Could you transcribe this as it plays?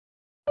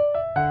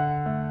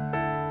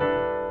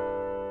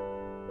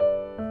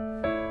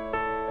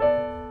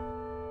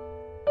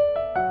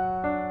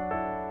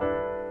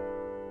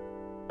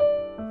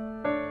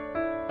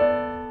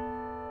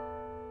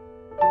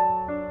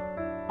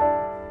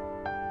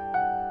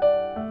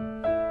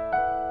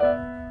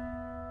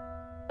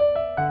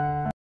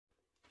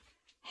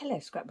Hello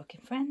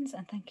scrapbooking friends,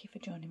 and thank you for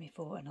joining me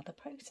for another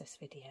process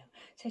video.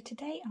 So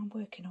today I'm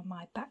working on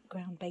my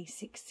background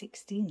basics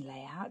 16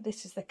 layout.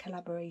 This is the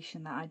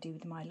collaboration that I do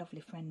with my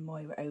lovely friend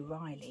Moira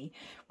O'Reilly,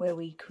 where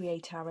we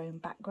create our own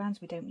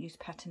backgrounds. We don't use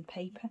pattern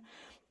paper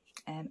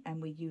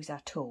and we use our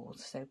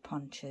tools, so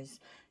punches,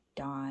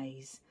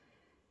 dies,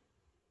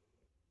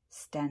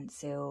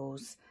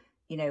 stencils,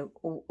 you know,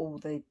 all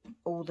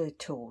the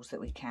tools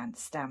that we can,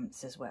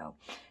 stamps as well.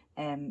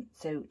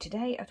 So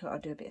today I thought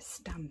I'd do a bit of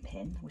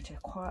stamping, which I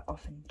quite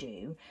often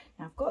do.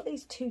 Now I've got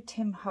these two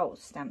Tim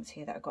Holtz stamps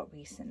here that I got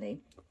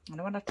recently,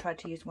 and when I tried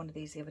to use one of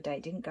these the other day,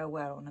 it didn't go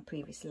well on a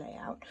previous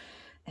layout.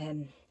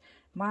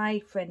 My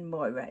friend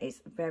Moira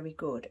is very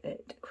good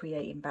at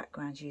creating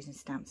backgrounds using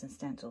stamps and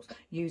stencils,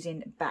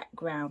 using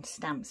background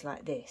stamps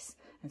like this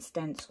and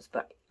stencils,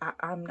 but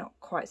I'm not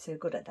quite so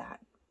good at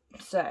that.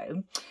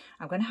 So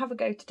I'm going to have a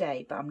go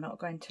today, but I'm not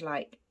going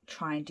to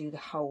try and do the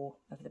whole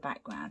of the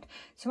background.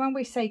 So when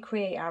we say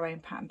create our own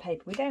pattern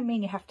paper, we don't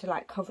mean you have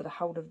to cover the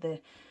whole of the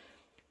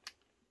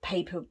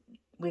paper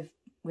with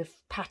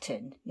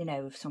pattern, you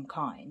know, of some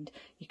kind.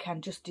 You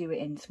can just do it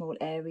in small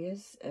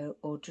areas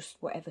or just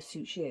whatever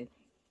suits you.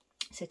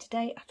 So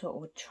today I thought I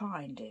would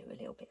try and do a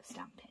little bit of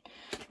stamping.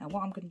 Now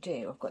what I'm going to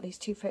do, I've got these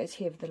two photos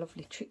here of the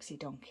lovely Trixie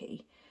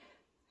donkey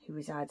who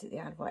resides at the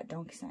Isle of Wight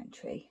Donkey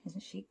Sanctuary.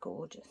 Isn't she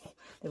gorgeous?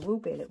 There will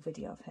be a little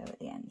video of her at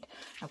the end.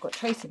 I've got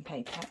tracing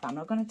paper, but I'm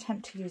not going to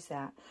attempt to use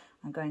that.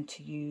 I'm going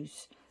to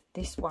use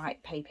this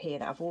white paper here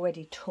that I've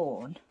already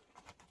torn.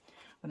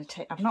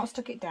 I've not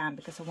stuck it down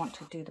because I want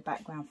to do the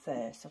background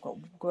first. I've got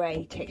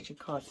grey textured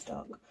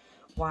cardstock,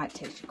 white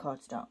textured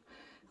cardstock,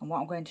 and what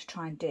I'm going to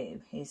try and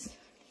do is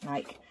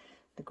like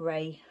the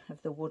grey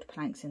of the wood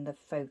planks in the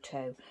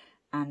photo,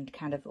 and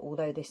kind of,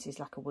 although this is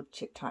like a wood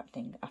chip type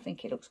thing, I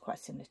think it looks quite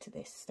similar to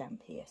this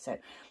stamp here. So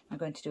I'm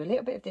going to do a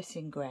little bit of this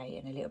in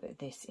grey and a little bit of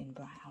this in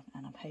brown,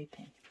 and I'm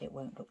hoping it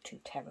won't look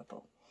too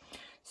terrible.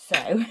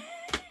 So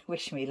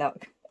wish me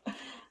luck.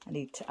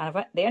 The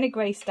only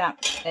grey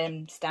stamp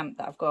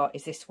that I've got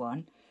is this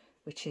one,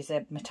 which is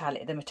the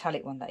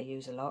metallic one that I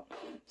use a lot.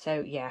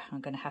 So yeah,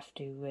 I'm going to have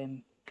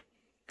to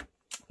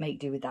make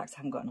do with that because I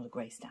haven't got another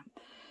grey stamp.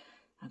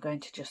 I'm going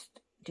to just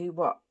do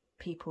what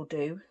people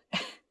do,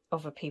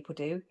 other people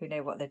do who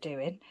know what they're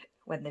doing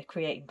when they're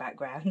creating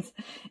backgrounds,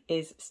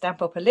 is stamp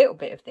up a little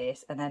bit of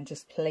this and then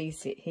just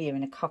place it here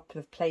in a couple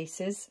of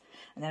places,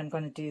 and then I'm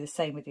going to do the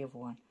same with the other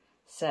one.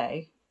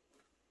 So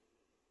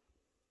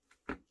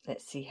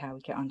let's see how we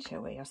get on,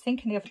 shall we? I was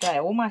thinking the other day,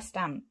 all my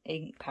stamp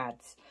ink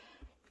pads,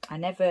 I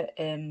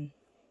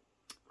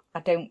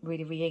don't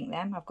really re-ink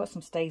them. I've got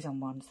some stays on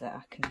ones that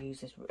I can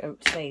use as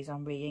stays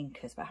on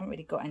re-inkers, but I haven't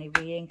really got any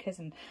re-inkers.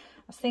 And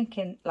I was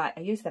thinking, I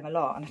use them a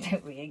lot and I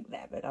don't re-ink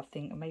them, but I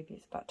think maybe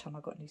it's about time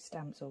I got new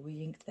stamps or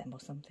re-inked them or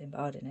something,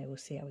 but I don't know. We'll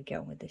see how we get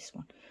on with this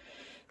one.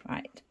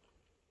 Right,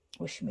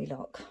 wish me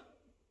luck.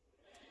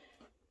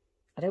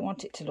 I don't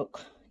want it to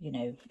look, you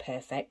know,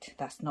 perfect.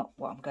 That's not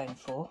what I'm going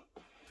for.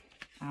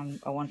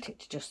 I want it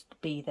to just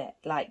be there,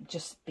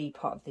 just be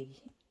part of the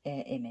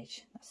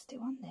image. That's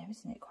still on there,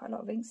 isn't it? Quite a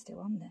lot of ink still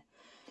on there.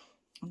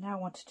 And now I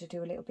wanted to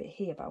do a little bit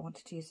here, but I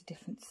wanted to use a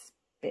different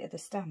bit of the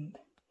stamp.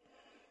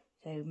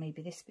 So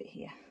maybe this bit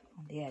here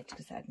on the edge,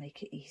 because that would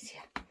make it easier.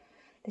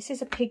 This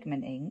is a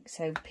pigment ink,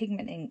 so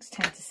pigment inks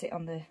tend to sit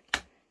on the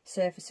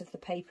surface of the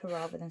paper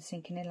rather than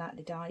sinking in like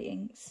the dye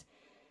inks,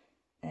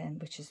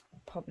 which is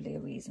probably a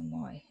reason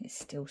why it's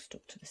still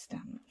stuck to the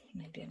stamp.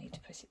 Maybe I need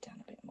to press it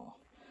down a bit more.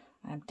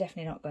 I'm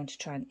definitely not going to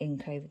try and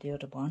ink over the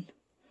other one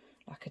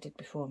like I did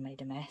before and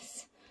made a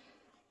mess.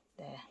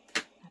 There.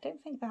 I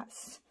don't think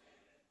that's...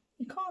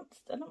 You can't...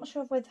 I'm not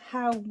sure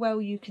how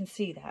well you can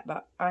see that,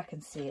 but I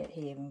can see it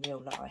here in real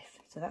life.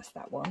 So that's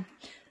that one.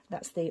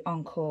 That's the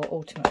Encore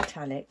Ultimate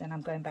Metallic. Then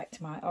I'm going back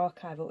to my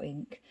Archival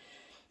Ink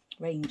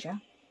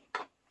Ranger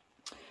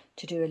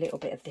to do a little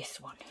bit of this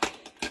one.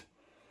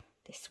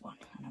 This one.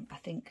 And I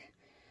think...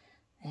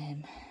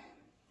 do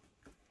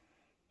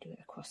it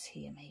across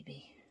here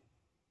maybe.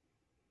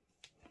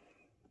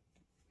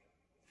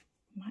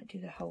 Might do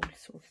the whole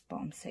sort of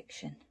bottom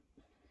section,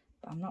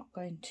 but I'm not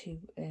going to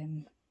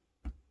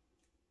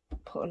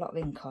put a lot of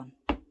ink on.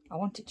 I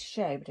want it to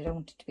show, but I don't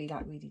want it to be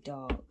really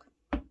dark.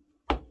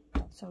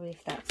 Sorry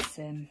if that's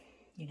you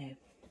know,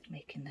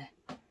 making the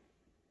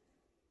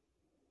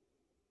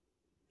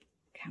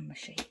camera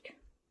shake.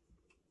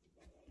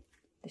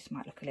 This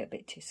might look a little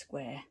bit too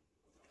square.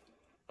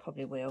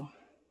 Probably will.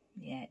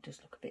 Yeah, it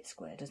does look a bit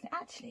square, doesn't it?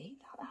 Actually,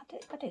 I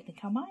don't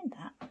think I mind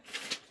that.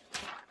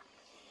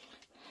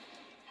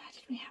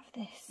 We have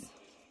this.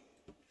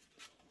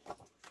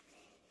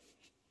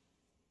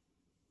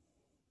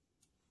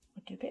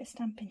 We'll do a bit of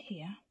stamping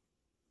here.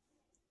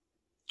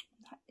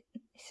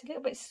 It's a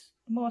little bit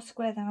more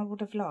square than I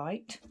would have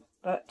liked,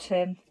 but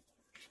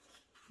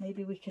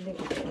maybe we can live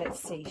with it. Let's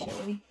see,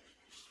 shall we?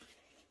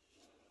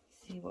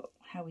 See what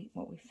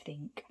we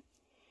think.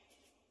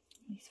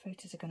 These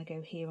photos are going to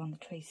go here on the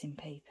tracing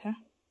paper.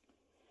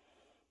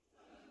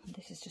 And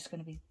this is just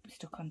going to be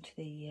stuck onto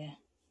the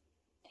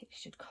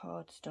textured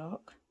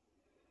cardstock.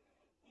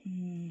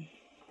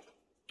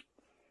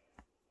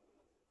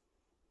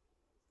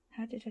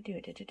 How did I do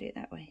it? Did I do it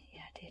that way?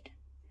 Yeah, I did.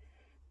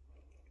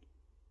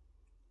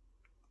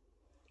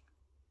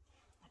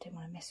 I didn't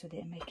want to mess with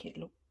it and make it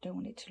look, don't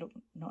want it to look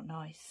not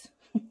nice.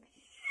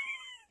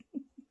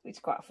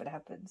 Which quite often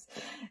happens.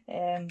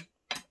 I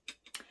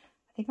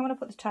think I'm going to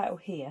put the title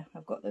here.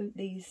 I've got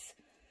these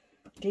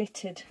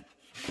glittered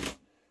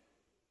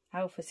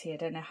alphas here. I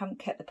don't know, I haven't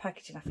kept the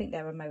packaging. I think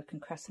they're American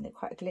crafts and they're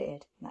quite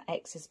glittered. And that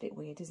X is a bit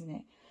weird, isn't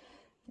it?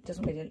 It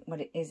doesn't really,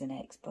 well, it is an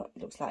X, but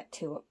it looks like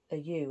a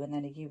U and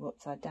then a U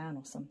upside down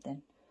or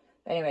something.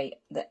 But anyway,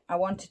 I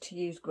wanted to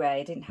use grey.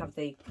 I didn't have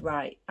the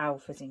right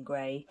alphas in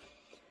grey.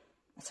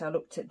 So I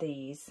looked at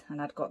these and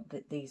I'd got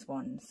these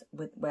ones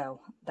with,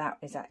 well, that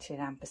is actually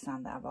an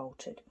ampersand that I've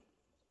altered.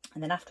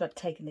 And then after I'd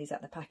taken these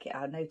out of the packet,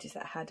 I noticed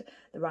that I had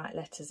the right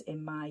letters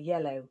in my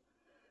yellow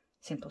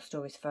Simple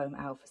Stories foam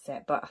alpha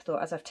set. But I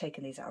thought, as I've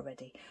taken these out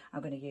already,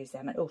 I'm going to use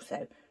them. And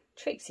also,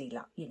 Trixie,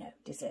 like, you know,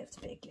 deserves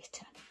a bit of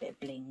glitter, a bit of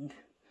bling.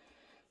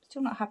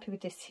 Still not happy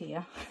with this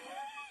here.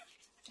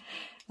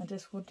 I'm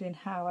just wondering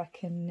how I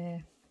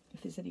can,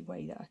 if there's any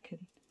way that I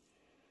can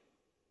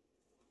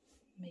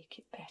make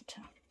it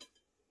better.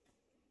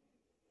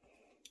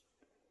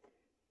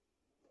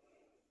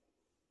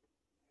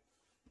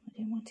 I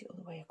didn't want it all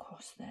the way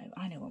across though.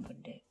 I know what I'm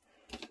going to do.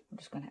 I'm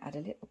just going to add a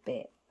little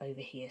bit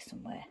over here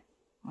somewhere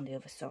on the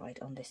other side,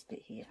 on this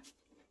bit here.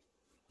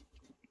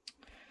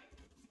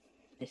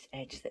 This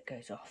edge that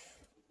goes off,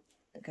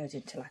 that goes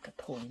into like a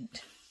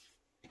point.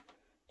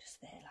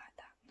 Just there like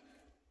that.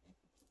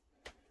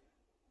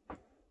 I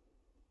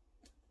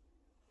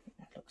think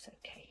that looks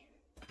okay.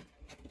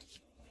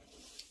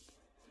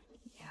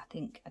 Yeah, I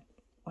think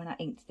when I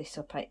inked this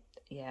up, I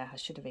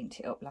should have inked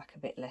it up like a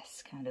bit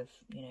less kind of,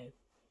 you know,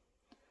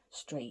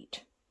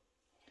 straight.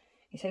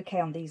 It's okay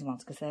on these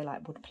ones because they're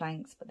like wood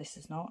planks, but this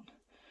is not.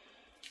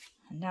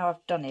 And now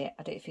I've done it,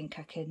 I don't think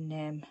I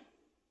can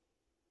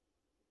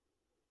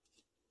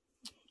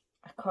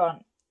I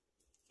can't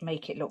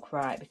make it look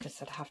right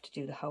because I'd have to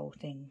do the whole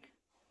thing.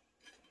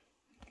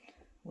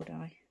 Would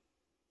I?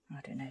 I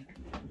don't know.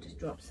 I just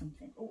dropped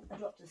something. Oh, I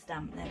dropped a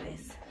stamp. There it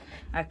is.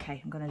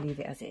 Okay, I'm going to leave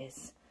it as it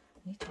is.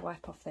 I need to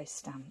wipe off those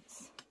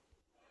stamps.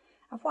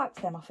 I've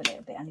wiped them off a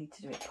little bit. I need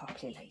to do it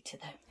properly later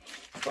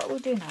though. So what we'll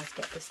do now is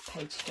get this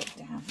page stuck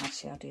down.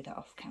 Actually, I'll do that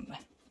off camera.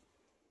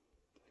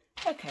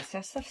 Okay, so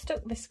I've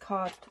stuck this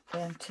card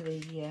to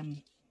the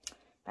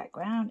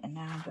background, and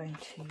now I'm going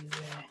to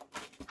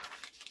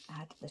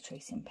add the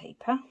tracing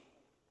paper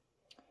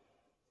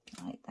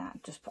like that.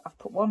 I've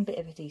put one bit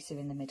of adhesive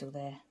in the middle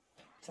there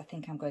because I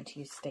think I'm going to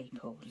use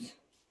staples,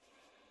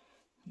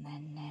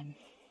 and then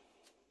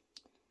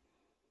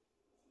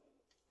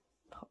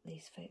pop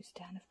these photos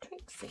down of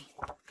Trixie.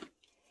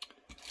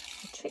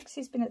 So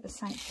Trixie's been at the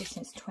sanctuary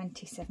since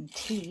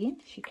 2017.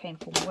 She came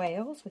from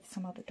Wales with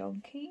some other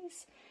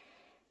donkeys,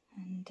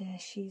 and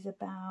she's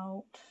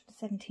about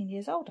 17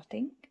 years old, I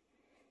think.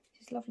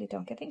 She's a lovely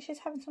donkey. I think she's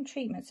having some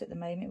treatments at the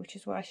moment, which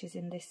is why she's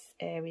in this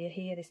area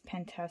here, this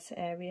penthouse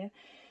area,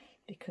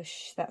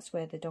 because that's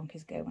where the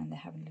donkeys go when they're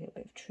having a little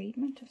bit of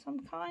treatment of some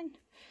kind.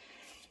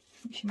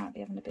 She might be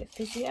having a bit of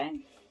physio.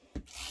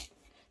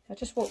 I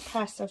just walked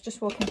past, I was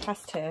just walking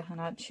past her,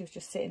 and she was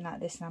just sitting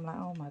like this, and I'm like,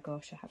 oh my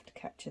gosh, I have to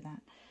capture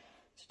that.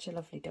 Such a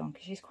lovely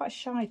donkey. She's quite a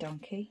shy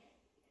donkey,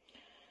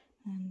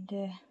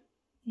 and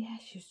yeah,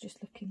 she was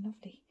just looking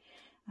lovely.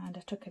 And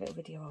I took a little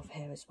video of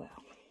her as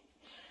well.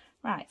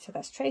 Right, so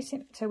that's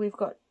tracing. So we've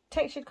got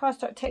textured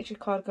cardstock,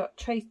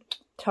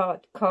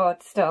 got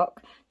cardstock,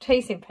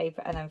 tracing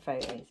paper, and then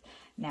photos.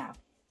 Now,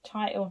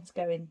 title's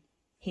going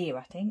here,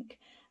 I think.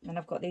 And then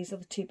I've got these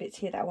other two bits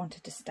here that I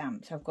wanted to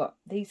stamp. So I've got,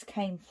 these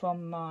came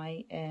from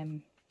my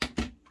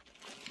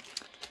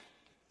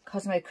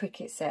Cosmo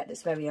Cricket set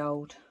that's very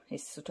old.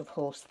 It's sort of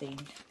horse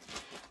themed.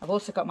 I've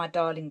also got my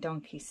Darling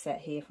Donkey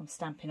set here from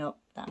Stampin' Up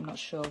that I'm not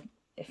sure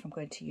if I'm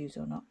going to use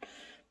or not.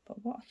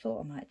 But what I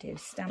thought I might do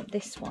is stamp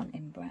this one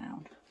in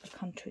brown, the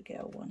Country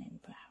Girl one in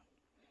brown.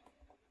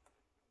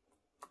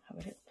 Have a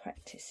little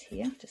practice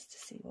here just to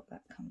see what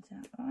that comes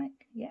out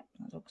like. Yep,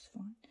 that looks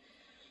fine.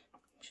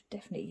 Should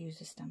definitely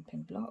use a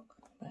stamping block,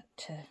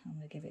 but I'm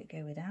going to give it a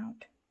go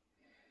without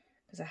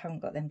because I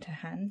haven't got them to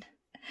hand.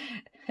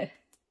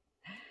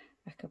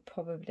 I could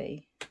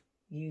probably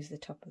use the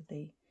top of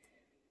the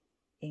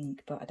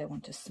ink, but I don't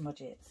want to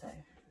smudge it, so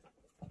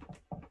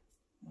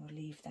I'll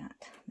leave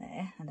that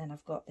there. And then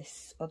I've got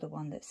this other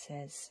one that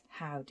says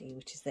howdy,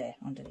 which is there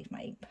underneath my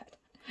ink pad.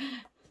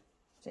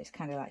 So it's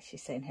kind of like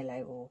she's saying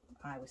hello, or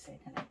I was saying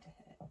hello to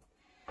her.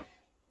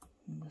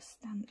 And we'll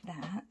stamp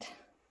that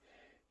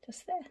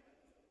just there.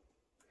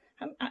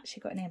 I haven't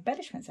actually got any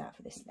embellishments out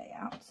for this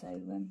layout, so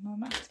I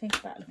might have to think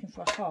about looking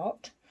for a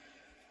heart.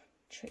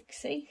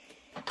 Trixie.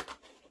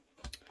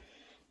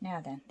 Now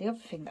then, the other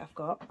thing that I've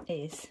got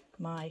is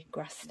my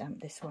grass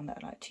stamp, this one that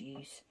I like to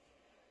use.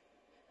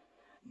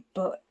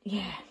 But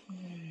yeah,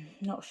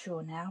 not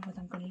sure now whether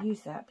I'm going to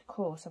use that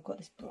because I've got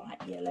this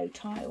bright yellow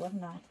title,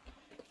 haven't I?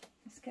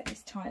 Let's get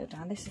this title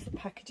down. This is the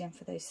packaging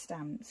for those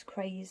stamps,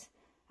 Craze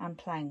and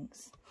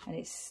Planks, and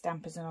it's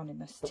Stampers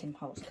Anonymous Tim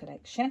Holtz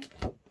collection.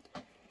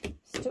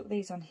 Stuck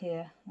these on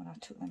here when I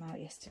took them out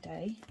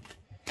yesterday,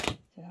 so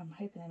I'm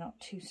hoping they're not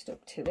too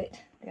stuck to it.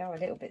 They are a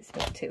little bit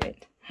stuck to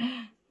it.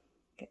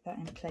 Get that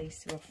in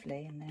place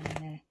roughly, and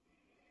then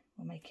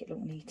we'll make it look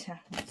neater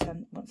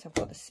once I've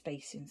got the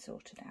spacing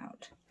sorted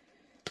out.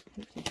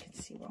 Hopefully you can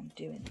see what I'm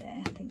doing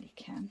there. I think you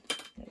can.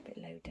 A little bit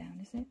low down,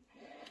 is it?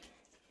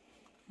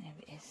 There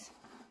it is.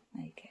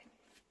 There you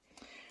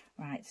go.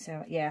 Right,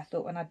 so yeah, I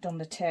thought when I'd done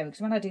the tearing,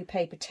 because when I do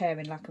paper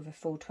tearing like of a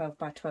full 12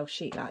 by 12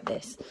 sheet like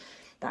this,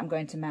 that I'm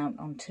going to mount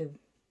onto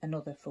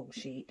another full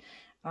sheet,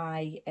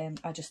 I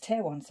just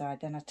tear one side,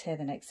 then I tear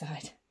the next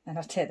side, then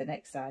I tear the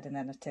next side, and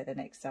then I tear the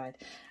next side,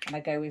 and I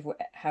go with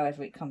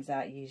however it comes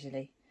out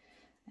usually.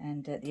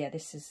 And yeah,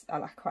 this is, I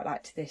quite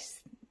liked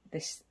this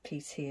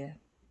piece here.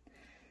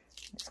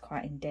 It's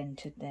quite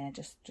indented there,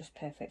 just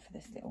perfect for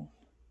this little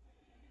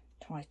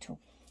title.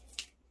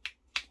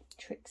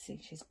 Trixie,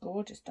 she's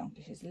gorgeous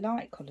donkey. She's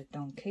light coloured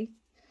donkey.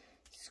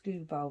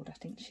 Skewbold, I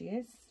think she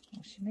is.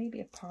 Or she may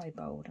be a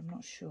piebald, I'm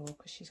not sure,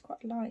 because she's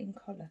quite light in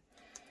colour.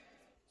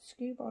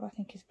 Skewbold, I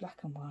think, is black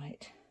and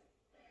white.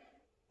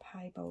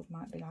 Piebald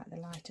might be like the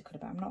lighter colour,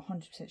 but I'm not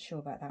 100% sure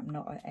about that. I'm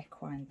not an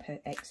equine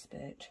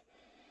expert.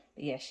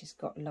 But yeah, she's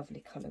got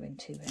lovely colouring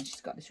to her, and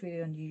she's got this really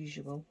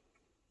unusual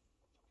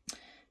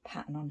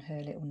pattern on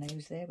her little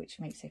nose there, which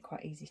makes her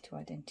quite easy to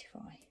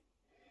identify,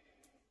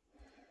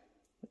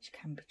 which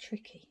can be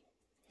tricky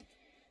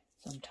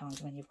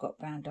sometimes when you've got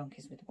brown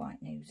donkeys with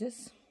white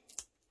noses.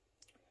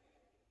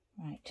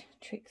 Right,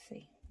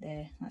 Trixie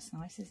there, that's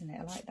nice, isn't it?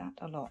 I like that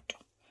a lot.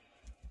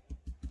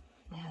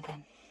 Now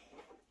then,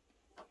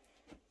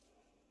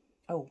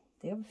 oh,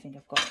 the other thing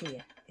I've got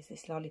here is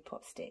this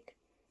lollipop stick,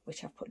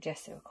 which I've put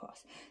gesso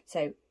across.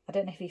 So I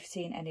don't know if you've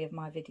seen any of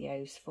my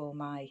videos for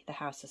the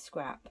House of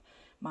Scrap,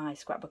 my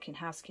scrapbooking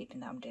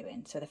housekeeping that I'm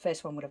doing. So the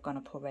first one would have gone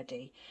up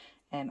already,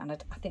 and I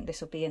think this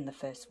will be in the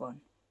first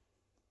one.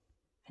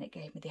 And it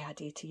gave me the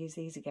idea to use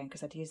these again,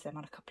 because I'd used them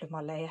on a couple of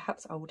my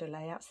layouts, older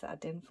layouts that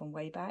I'd done from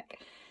way back.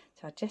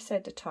 So I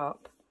gessoed the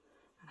top,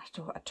 and I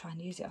thought I'd try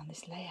and use it on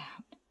this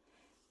layout.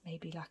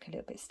 Maybe like a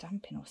little bit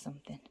stamping or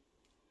something.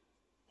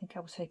 I think I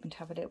was hoping to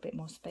have a little bit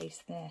more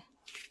space there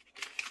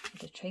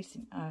with the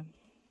tracing,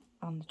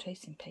 on the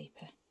tracing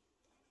paper.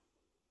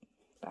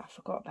 But I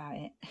forgot about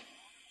it.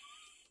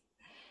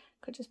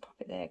 Could just pop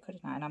it there,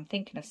 couldn't I? And I'm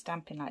thinking of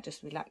stamping like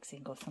just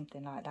relaxing or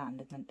something like that,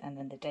 and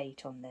then the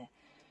date on there.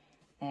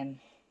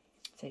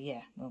 So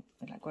yeah, we'll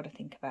got to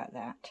think about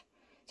that.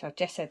 So I've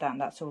just said that, and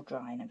that's all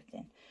dry and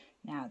everything.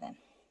 Now then,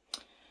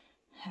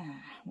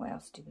 what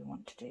else do we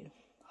want to do?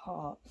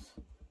 Hearts.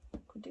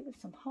 Could do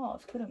with some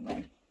hearts, couldn't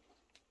we?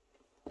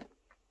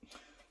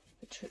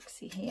 For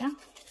Trixie here.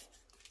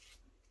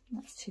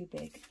 That's too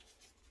big.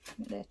 I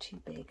think they're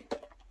too big.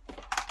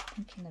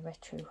 I'm thinking the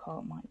retro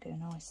heart might go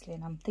nicely,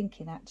 and I'm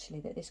thinking actually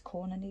that this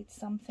corner needs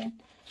something.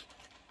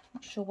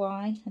 Not sure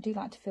why. I do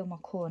like to fill my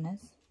corners.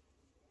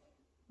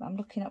 But I'm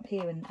looking up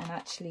here and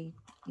actually,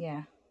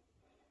 yeah,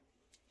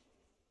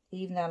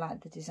 even though I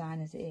like the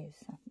design as it is,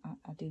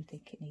 I do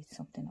think it needs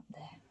something up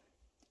there.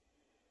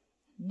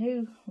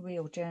 No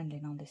real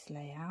journaling on this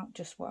layout,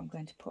 just what I'm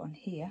going to put on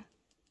here.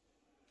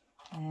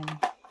 And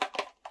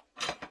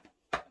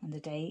the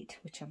date,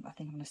 which I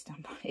think I'm going to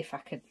stamp on, if I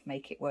could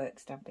make it work,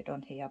 stamp it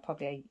on here. I'll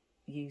probably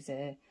use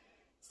a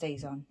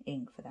Stays On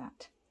ink for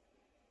that.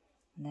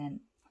 And then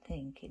I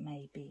think it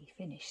may be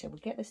finished. So we'll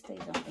get the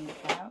Stays On ink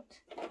out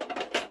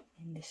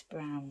in this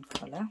brown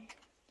colour.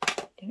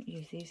 Don't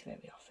use these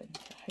very often,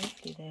 so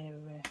hopefully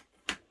they're,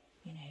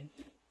 you know,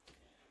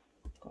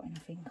 got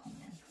enough ink on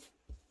them.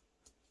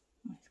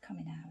 Oh, it's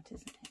coming out,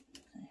 isn't it?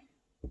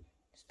 So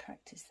just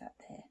practice that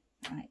there.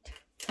 Right,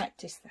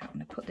 practice that. I'm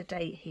going to put the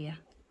date here.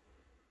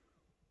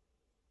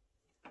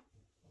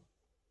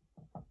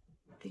 I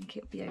think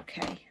it'll be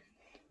okay.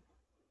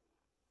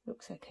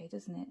 Looks okay,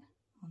 doesn't it?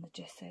 On the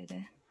gesso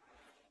there.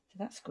 So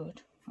that's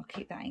good. I'll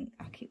keep that ink.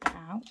 I'll keep that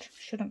out.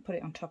 Shouldn't put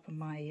it on top of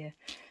my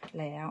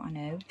layout, I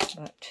know,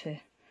 but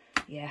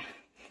yeah,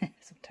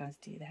 sometimes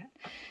do that.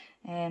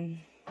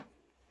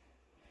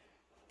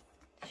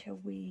 Shall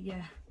we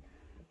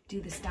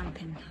do the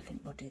stamping? I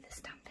think we'll do the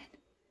stamping.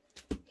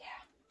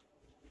 Yeah.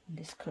 And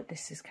this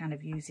is kind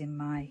of using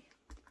my,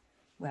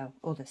 well,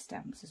 other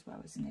stamps as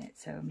well, isn't it?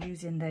 So I'm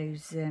using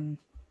those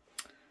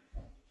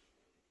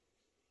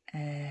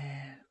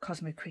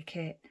Cosmo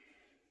Cricket,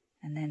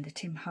 and then the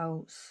Tim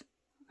Holtz.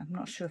 I'm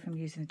not sure if I'm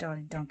using the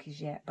Darling Donkeys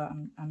yet, but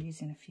I'm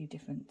using a few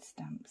different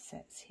stamp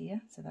sets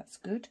here, so that's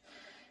good.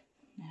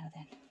 Now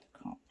then,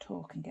 can't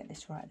talk and get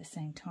this right at the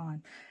same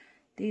time.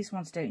 These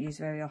ones don't use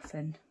very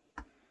often,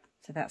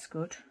 so that's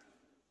good.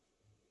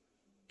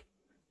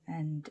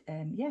 And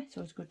yeah, it's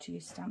always good to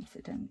use stamps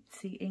that don't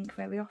see ink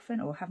very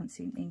often, or haven't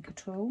seen ink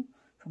at all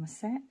from a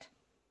set.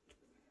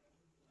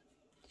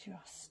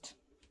 Just,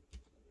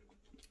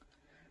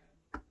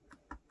 I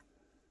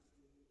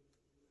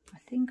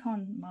think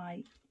on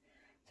my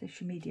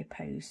social media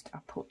post I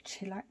put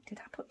chillax. Did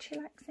I put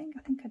chillaxing?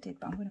 I think I did,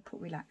 but I'm going to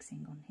put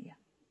relaxing on here.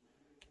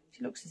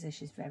 She looks as if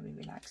she's very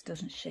relaxed,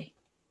 doesn't she?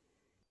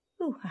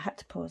 Oh, I had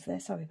to pause there,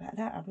 sorry about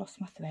that, I've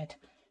lost my thread.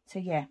 So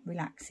yeah,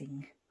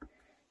 relaxing.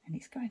 and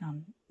it's going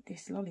on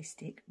this lolly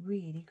stick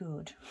really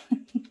good.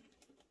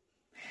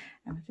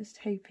 And I'm just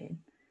hoping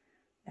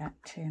that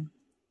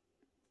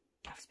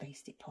I've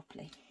spaced it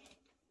properly.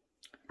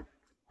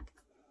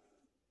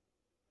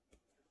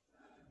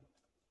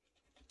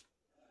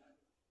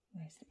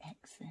 Where's the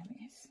X? There it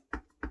is.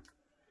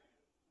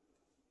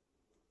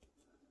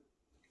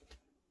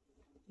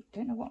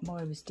 Don't know what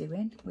Moira's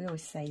doing. We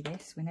always say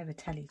this, we never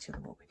tell each other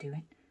what we're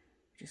doing.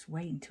 We just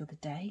wait until the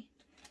day,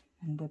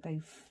 and we'll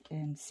both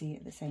see it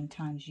at the same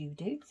time as you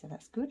do, so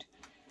that's good.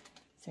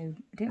 So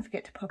don't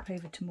forget to pop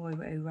over to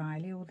Moira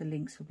O'Reilly. All the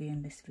links will be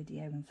in this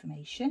video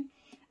information,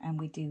 and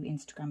we do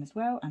Instagram as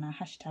well, and our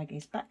hashtag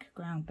is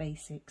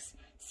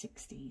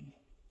backgroundbasics16.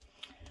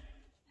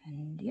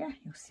 And yeah,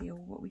 you'll see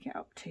all what we get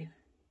up to.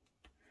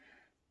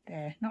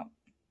 They're not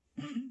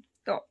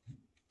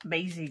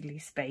amazingly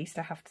spaced,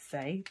 I have to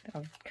say.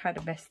 I've kind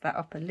of messed that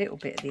up a little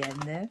bit at the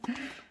end there,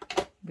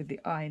 with the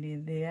ironing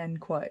in the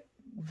end quite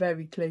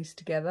very close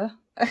together.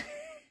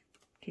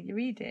 Can you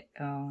read it?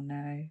 Oh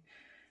no.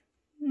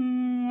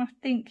 I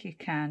think you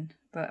can,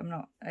 but I'm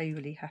not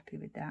overly happy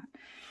with that.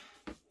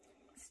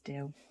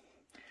 Still,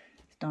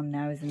 it's done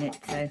now, isn't it?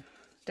 So I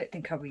don't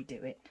think I'll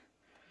redo it.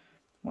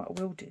 What I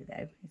will do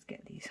though is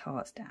get these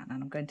hearts down,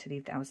 and I'm going to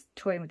leave that. I was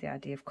toying with the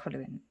idea of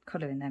colouring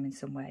them in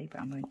some way, but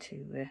I'm going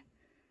to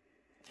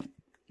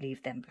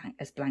leave them blank,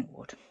 as blank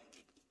wood.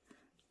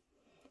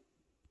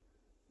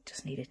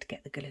 Just needed to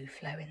get the glue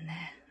flow in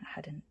there. I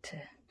hadn't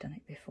done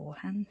it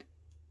beforehand.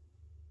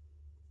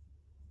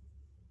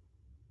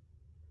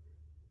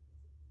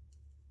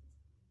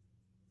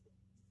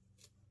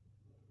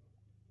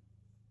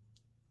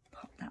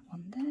 Pop that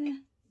one there.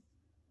 And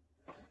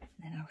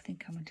then I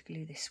think I'm going to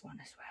glue this one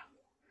as well.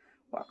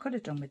 What I could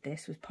have done with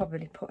this was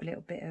probably put a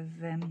little bit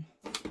of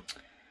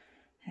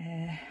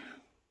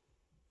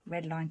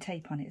red line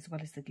tape on it as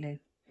well as the glue,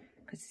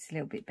 because it's a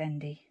little bit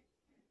bendy,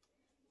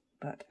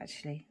 but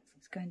actually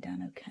it's going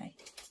down okay.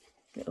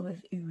 A little bit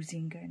of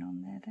oozing going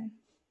on there though.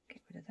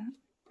 Get rid of that.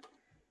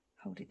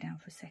 Hold it down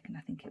for a second,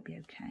 I think it'll be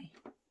okay.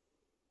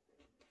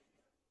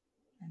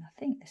 And I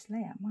think this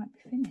layout might be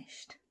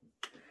finished.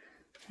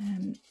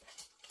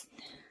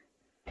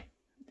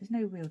 There's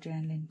no real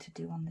journaling to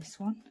do on this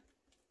one.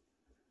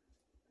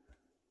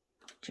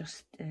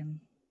 Just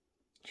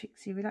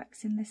Trixie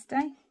relaxing this day.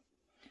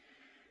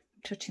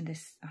 I'm touching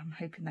this, I'm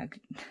hoping that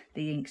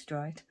the ink's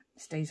dried,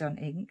 stays on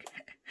ink,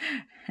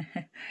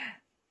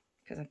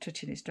 because I'm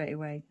touching it straight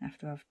away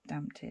after I've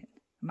damped it.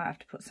 I might have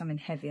to put something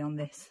heavy on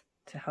this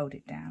to hold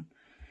it down.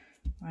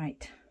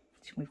 Right,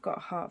 so we've got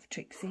a heart for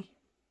Trixie,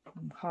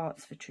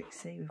 hearts for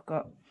Trixie.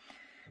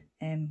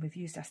 We've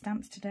used our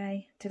stamps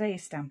today. Today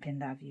is stamping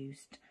that I've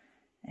used.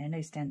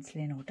 No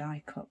stenciling or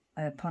die cut,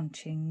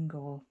 punching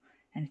or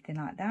anything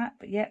like that,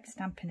 but yep,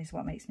 stamping is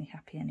what makes me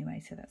happy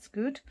anyway, so that's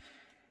good.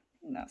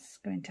 That's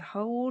going to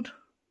hold.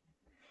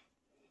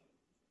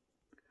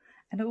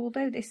 And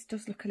although this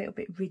does look a little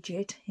bit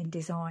rigid in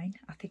design,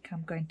 I think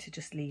I'm going to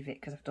just leave it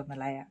because I've done the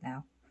layout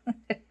now.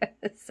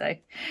 So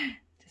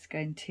just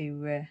going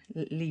to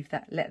leave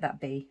that, let that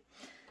be.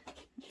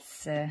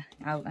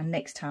 And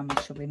next time I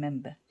shall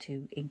remember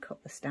to ink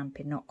up the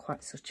stamping, not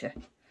quite such a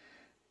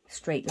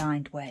straight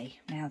lined way.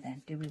 Now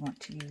then, do we want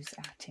to use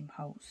our Tim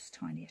Holtz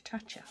tiny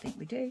attacher? I think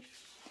we do,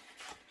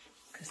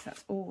 because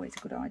that's always a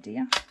good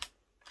idea. A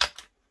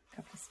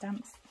couple of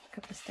stamps, a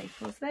couple of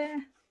staples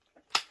there,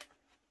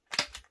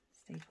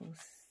 staples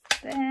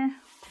there,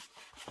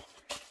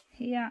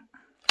 here,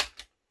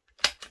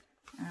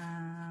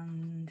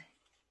 and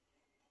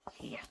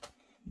here.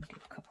 We'll do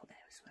a couple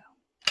there as well.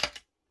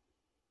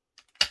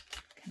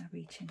 Can I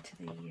reach into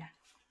the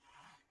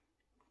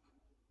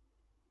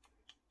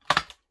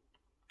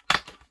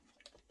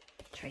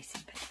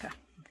tracing paper?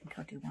 I think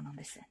I'll do one on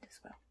this end as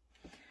well,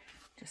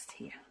 just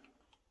here.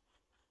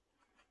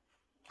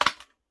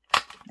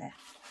 There.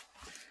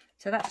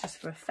 So that's just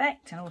for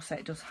effect, and also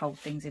it does hold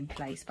things in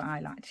place, but I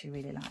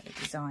really like the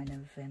design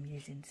of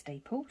using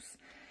staples.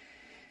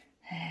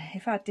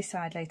 If I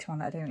decide later on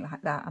that I don't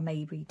like that, I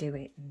may redo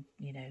it and,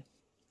 you know,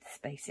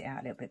 space it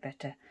out a little bit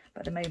better,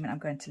 but at the moment I'm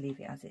going to leave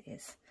it as it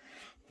is.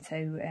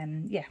 So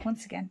yeah,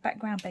 once again,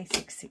 background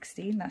basics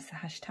 16, that's the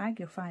hashtag.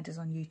 You'll find us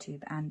on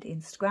YouTube and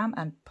Instagram,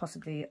 and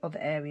possibly other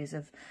areas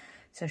of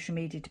social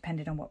media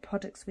depending on what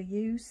products we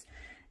use.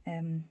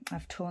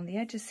 I've torn the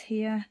edges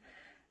here.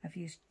 I've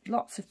used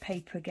lots of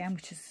paper again,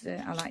 which is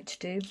I like to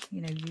do,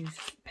 you know, use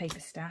paper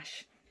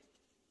stash.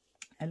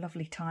 A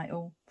lovely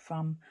title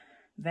from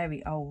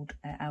very old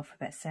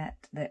alphabet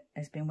set that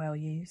has been well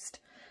used,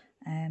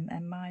 and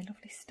my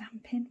lovely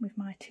stamping with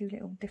my two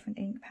little different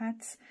ink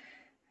pads,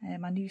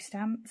 my new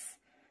stamps,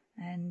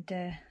 and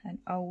an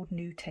old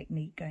new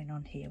technique going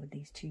on here with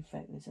these two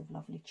photos of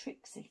lovely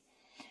Trixie.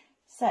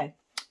 So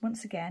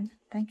once again,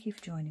 thank you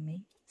for joining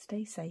me.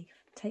 Stay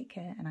safe, take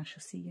care, and I shall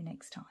see you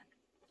next time.